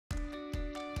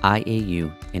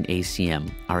IAU and ACM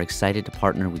are excited to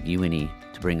partner with UNE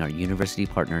to bring our university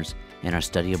partners and our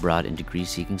study abroad and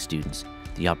degree-seeking students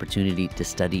the opportunity to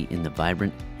study in the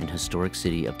vibrant and historic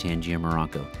city of Tangier,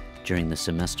 Morocco during the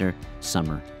semester,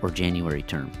 summer, or January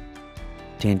term.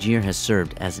 Tangier has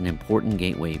served as an important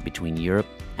gateway between Europe,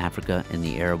 Africa, and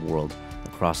the Arab world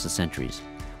across the centuries,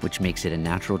 which makes it a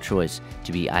natural choice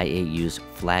to be IAU's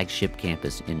flagship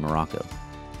campus in Morocco.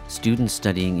 Students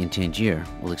studying in Tangier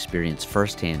will experience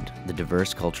firsthand the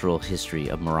diverse cultural history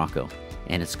of Morocco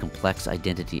and its complex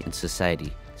identity and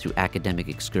society through academic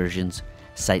excursions,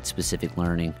 site-specific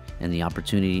learning, and the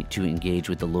opportunity to engage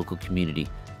with the local community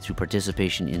through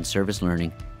participation in service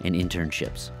learning and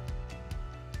internships.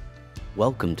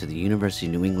 Welcome to the University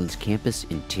of New England's campus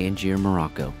in Tangier,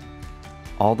 Morocco.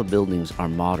 All the buildings are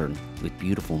modern with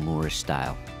beautiful Moorish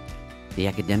style. The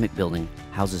academic building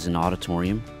houses an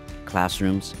auditorium,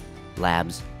 classrooms,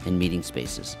 labs, and meeting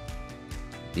spaces.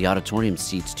 The auditorium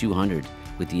seats 200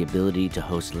 with the ability to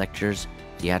host lectures,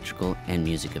 theatrical, and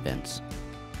music events.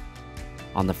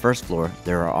 On the first floor,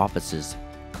 there are offices,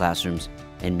 classrooms,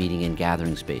 and meeting and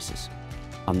gathering spaces.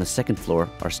 On the second floor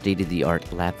are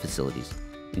state-of-the-art lab facilities,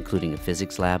 including a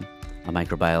physics lab, a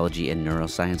microbiology and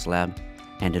neuroscience lab,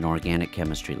 and an organic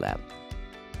chemistry lab.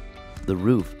 The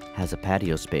roof has a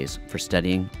patio space for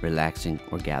studying, relaxing,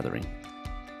 or gathering.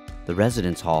 The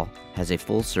residence hall has a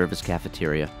full-service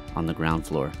cafeteria on the ground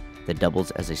floor that doubles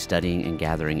as a studying and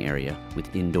gathering area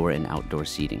with indoor and outdoor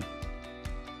seating.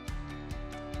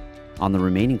 On the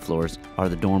remaining floors are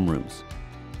the dorm rooms.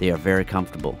 They are very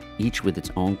comfortable, each with its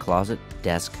own closet,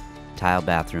 desk, tile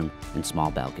bathroom, and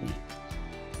small balcony.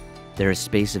 There is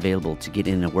space available to get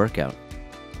in a workout,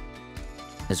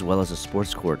 as well as a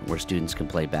sports court where students can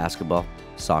play basketball,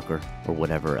 soccer, or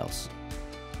whatever else.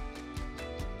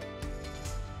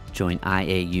 Join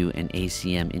IAU and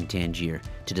ACM in Tangier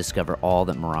to discover all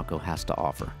that Morocco has to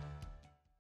offer.